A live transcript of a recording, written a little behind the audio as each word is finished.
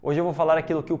Hoje eu vou falar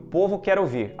aquilo que o povo quer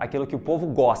ouvir, aquilo que o povo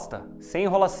gosta. Sem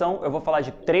enrolação, eu vou falar de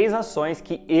 3 ações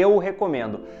que eu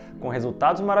recomendo, com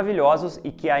resultados maravilhosos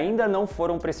e que ainda não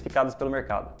foram precificadas pelo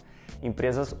mercado.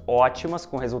 Empresas ótimas,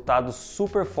 com resultados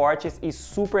super fortes e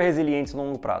super resilientes no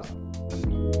longo prazo.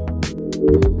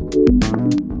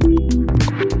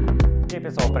 E aí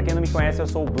pessoal, para quem não me conhece, eu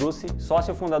sou o Bruce,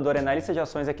 sócio fundador e analista de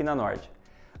ações aqui na Nord.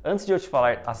 Antes de eu te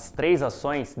falar as 3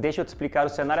 ações, deixa eu te explicar o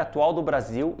cenário atual do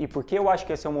Brasil e por que eu acho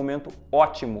que esse é um momento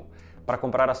ótimo para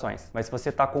comprar ações. Mas se você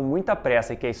está com muita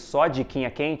pressa e quer só diquinha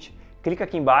quente, clica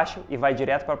aqui embaixo e vai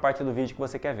direto para a parte do vídeo que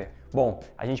você quer ver. Bom,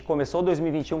 a gente começou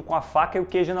 2021 com a faca e o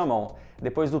queijo na mão.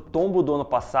 Depois do tombo do ano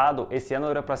passado, esse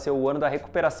ano era para ser o ano da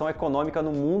recuperação econômica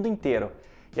no mundo inteiro.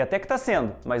 E até que está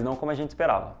sendo, mas não como a gente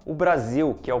esperava. O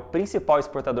Brasil, que é o principal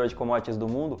exportador de commodities do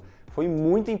mundo, foi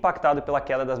muito impactado pela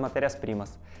queda das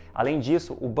matérias-primas. Além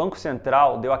disso, o Banco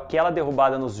Central deu aquela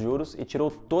derrubada nos juros e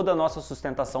tirou toda a nossa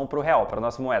sustentação para o real, para a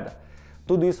nossa moeda.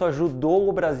 Tudo isso ajudou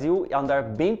o Brasil a andar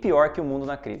bem pior que o mundo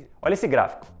na crise. Olha esse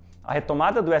gráfico. A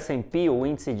retomada do S&P, o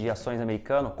índice de ações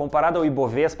americano, comparado ao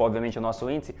Ibovespa, obviamente o nosso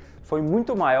índice, foi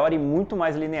muito maior e muito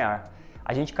mais linear.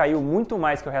 A gente caiu muito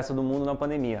mais que o resto do mundo na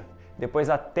pandemia. Depois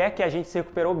até que a gente se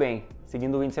recuperou bem,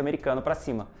 seguindo o índice americano para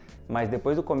cima. Mas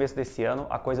depois do começo desse ano,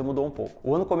 a coisa mudou um pouco.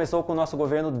 O ano começou com o nosso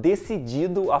governo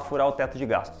decidido a furar o teto de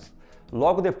gastos.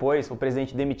 Logo depois, o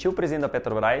presidente demitiu o presidente da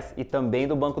Petrobras e também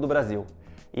do Banco do Brasil.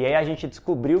 E aí a gente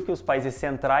descobriu que os países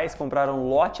centrais compraram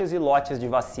lotes e lotes de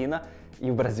vacina e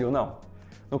o Brasil não.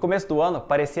 No começo do ano,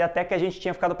 parecia até que a gente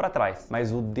tinha ficado para trás,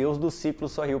 mas o Deus do ciclo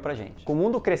sorriu pra gente. Com o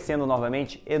mundo crescendo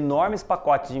novamente, enormes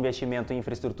pacotes de investimento em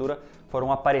infraestrutura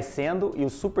foram aparecendo e o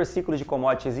super ciclo de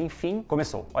commodities, enfim,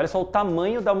 começou. Olha só o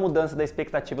tamanho da mudança da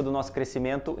expectativa do nosso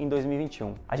crescimento em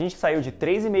 2021. A gente saiu de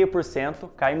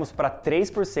 3,5%, caímos para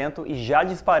 3% e já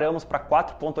disparamos para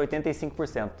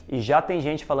 4,85%. E já tem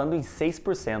gente falando em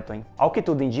 6%, hein? Ao que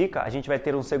tudo indica, a gente vai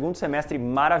ter um segundo semestre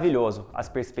maravilhoso. As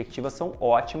perspectivas são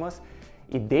ótimas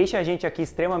e deixa a gente aqui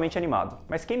extremamente animado.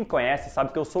 Mas quem me conhece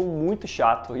sabe que eu sou muito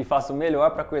chato e faço o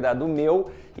melhor para cuidar do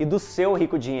meu e do seu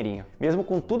rico dinheirinho. Mesmo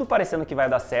com tudo parecendo que vai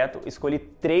dar certo, escolhi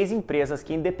 3 empresas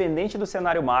que, independente do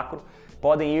cenário macro,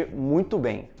 podem ir muito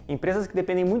bem. Empresas que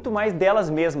dependem muito mais delas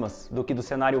mesmas do que do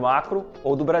cenário macro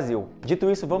ou do Brasil. Dito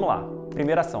isso, vamos lá.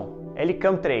 Primeira ação.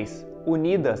 LCAM3.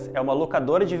 Unidas é uma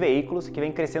locadora de veículos que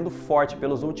vem crescendo forte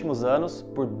pelos últimos anos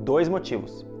por 2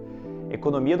 motivos.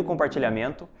 Economia do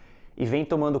compartilhamento e vem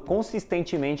tomando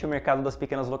consistentemente o mercado das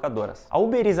pequenas locadoras. A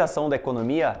uberização da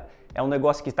economia é um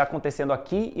negócio que está acontecendo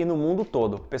aqui e no mundo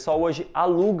todo. O pessoal hoje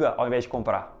aluga ao invés de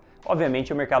comprar.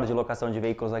 Obviamente o mercado de locação de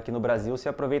veículos aqui no Brasil se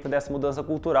aproveita dessa mudança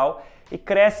cultural e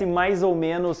cresce mais ou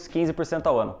menos 15%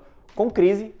 ao ano, com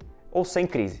crise ou sem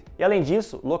crise. E além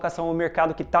disso, locação é um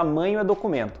mercado que tamanho é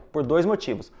documento, por 2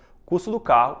 motivos: custo do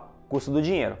carro, custo do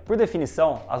dinheiro. Por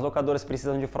definição, as locadoras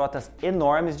precisam de frotas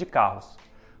enormes de carros.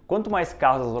 Quanto mais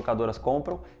carros as locadoras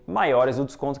compram, maiores o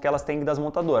desconto que elas têm das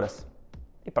montadoras.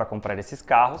 E para comprar esses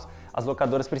carros, as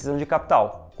locadoras precisam de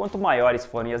capital. Quanto maiores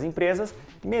forem as empresas,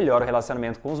 melhor o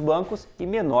relacionamento com os bancos e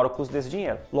menor o custo desse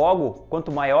dinheiro. Logo,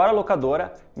 quanto maior a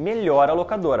locadora, melhor a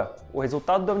locadora. O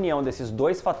resultado da união desses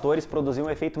 2 fatores produziu um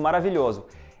efeito maravilhoso: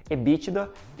 EBITDA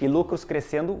e lucros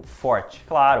crescendo forte.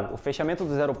 Claro, o fechamento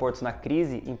dos aeroportos na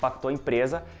crise impactou a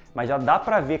empresa, mas já dá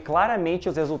para ver claramente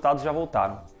os resultados já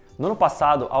voltaram. No ano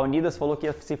passado, a Unidas falou que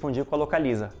ia se fundir com a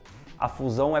Localiza. A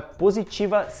fusão é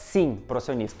positiva sim para o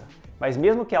acionista, mas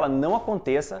mesmo que ela não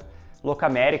aconteça,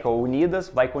 Locamérica ou Unidas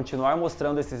vai continuar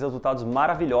mostrando esses resultados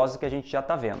maravilhosos que a gente já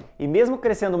está vendo. E mesmo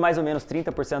crescendo mais ou menos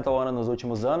 30% ao ano nos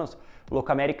últimos anos,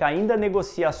 Locamérica ainda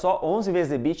negocia só 11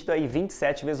 vezes EBITDA e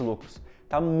 27 vezes lucros.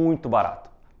 Tá muito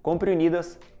barato. Compre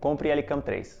Unidas, compre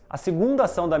LCAM3. A segunda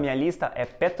ação da minha lista é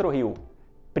PetroRio.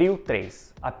 Prio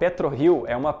 3. A PetroRio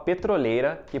é uma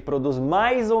petroleira que produz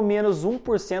mais ou menos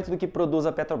 1% do que produz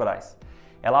a Petrobras.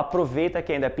 Ela aproveita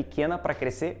que ainda é pequena para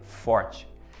crescer forte.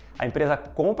 A empresa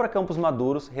compra campos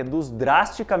maduros, reduz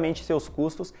drasticamente seus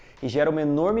custos e gera uma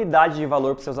enormidade de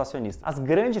valor para seus acionistas. As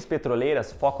grandes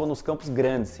petroleiras focam nos campos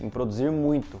grandes, em produzir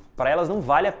muito. Para elas não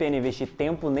vale a pena investir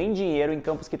tempo nem dinheiro em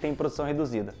campos que têm produção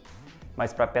reduzida.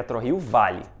 Mas para a PetroRio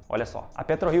vale. Olha só, a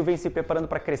PetroRio vem se preparando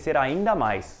para crescer ainda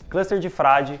mais. Cluster de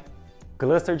Frade,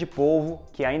 cluster de Polvo,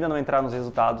 que ainda não entraram nos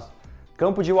resultados,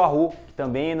 campo de Wahoo, que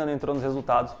também ainda não entrou nos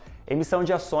resultados, Emissão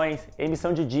de ações,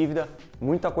 emissão de dívida,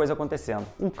 muita coisa acontecendo.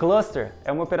 Um cluster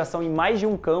é uma operação em mais de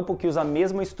um campo que usa a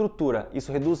mesma estrutura.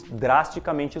 Isso reduz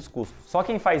drasticamente os custos. Só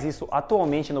quem faz isso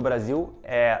atualmente no Brasil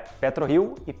é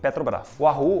PetroRio e Petrobras. O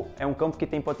Wahoo é um campo que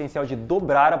tem potencial de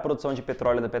dobrar a produção de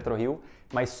petróleo da PetroRio,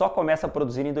 mas só começa a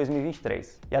produzir em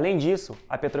 2023. E além disso,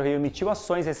 a PetroRio emitiu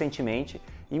ações recentemente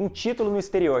e um título no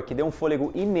exterior que deu um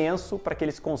fôlego imenso para que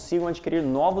eles consigam adquirir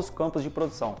novos campos de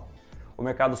produção. O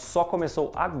mercado só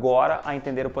começou agora a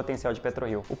entender o potencial de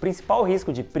PetroRio. O principal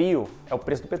risco de Prio é o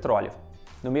preço do petróleo.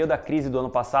 No meio da crise do ano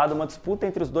passado, uma disputa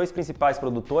entre os dois principais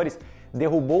produtores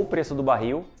derrubou o preço do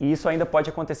barril e isso ainda pode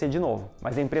acontecer de novo.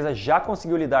 Mas a empresa já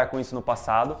conseguiu lidar com isso no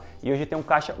passado e hoje tem um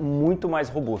caixa muito mais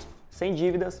robusto. Sem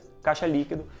dívidas, caixa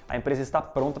líquido, a empresa está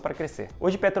pronta para crescer.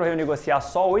 Hoje PetroRio negocia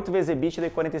só 8 vezes EBITDA e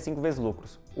 45 vezes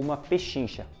lucros. Uma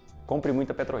pechincha. Compre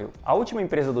muito a PetroRio. A última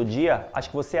empresa do dia, acho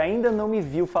que você ainda não me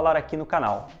viu falar aqui no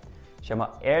canal.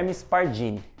 Chama Hermes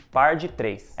Pardini, Pard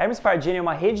 3. Hermes Pardini é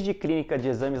uma rede de clínica de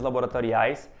exames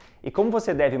laboratoriais e, como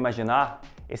você deve imaginar,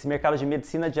 esse mercado de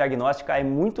medicina diagnóstica é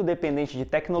muito dependente de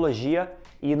tecnologia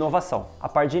e inovação. A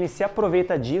Pardini se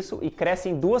aproveita disso e cresce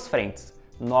em duas frentes: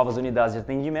 novas unidades de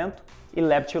atendimento e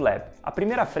Lab to Lab. A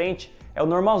primeira frente é o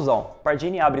normalzão.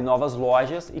 Pardini abre novas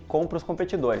lojas e compra os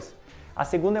competidores. A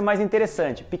segunda é mais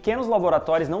interessante. Pequenos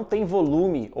laboratórios não têm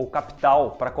volume ou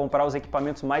capital para comprar os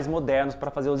equipamentos mais modernos para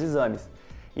fazer os exames.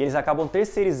 E eles acabam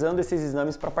terceirizando esses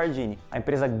exames para a Pardini. A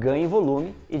empresa ganha em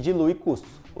volume e dilui custos.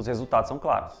 Os resultados são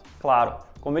claros. Claro,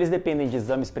 como eles dependem de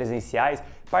exames presenciais,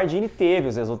 Pardini teve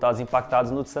os resultados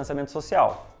impactados no distanciamento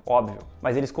social. Óbvio.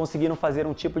 Mas eles conseguiram fazer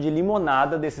um tipo de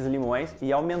limonada desses limões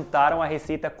e aumentaram a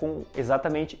receita com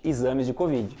exatamente exames de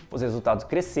Covid. Os resultados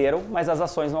cresceram, mas as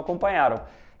ações não acompanharam.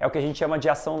 É o que a gente chama de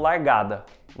ação largada.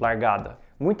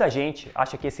 Muita gente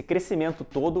acha que esse crescimento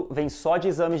todo vem só de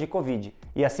exames de Covid.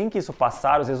 E assim que isso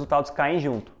passar, os resultados caem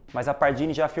junto. Mas a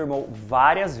Pardini já afirmou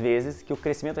várias vezes que o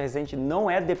crescimento recente não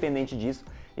é dependente disso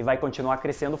e vai continuar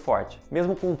crescendo forte.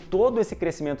 Mesmo com todo esse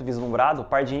crescimento vislumbrado,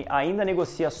 Pardini ainda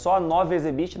negocia só 9 vezes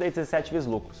EBITDA e 17 vezes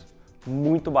lucros.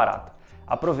 Muito barato.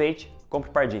 Aproveite, compre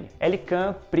Pardini.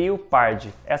 Elican, Prio,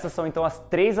 Pard. Essas são então as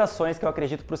 3 ações que eu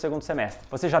acredito para o segundo semestre.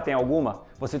 Você já tem alguma?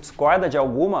 Você discorda de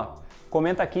alguma?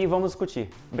 Comenta aqui e vamos discutir.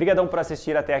 Obrigadão por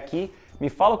assistir até aqui. Me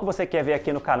fala o que você quer ver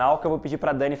aqui no canal que eu vou pedir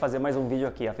para a Dani fazer mais um vídeo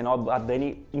aqui. Afinal, a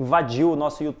Dani invadiu o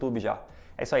nosso YouTube já.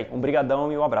 É isso aí. Um brigadão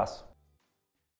e um abraço.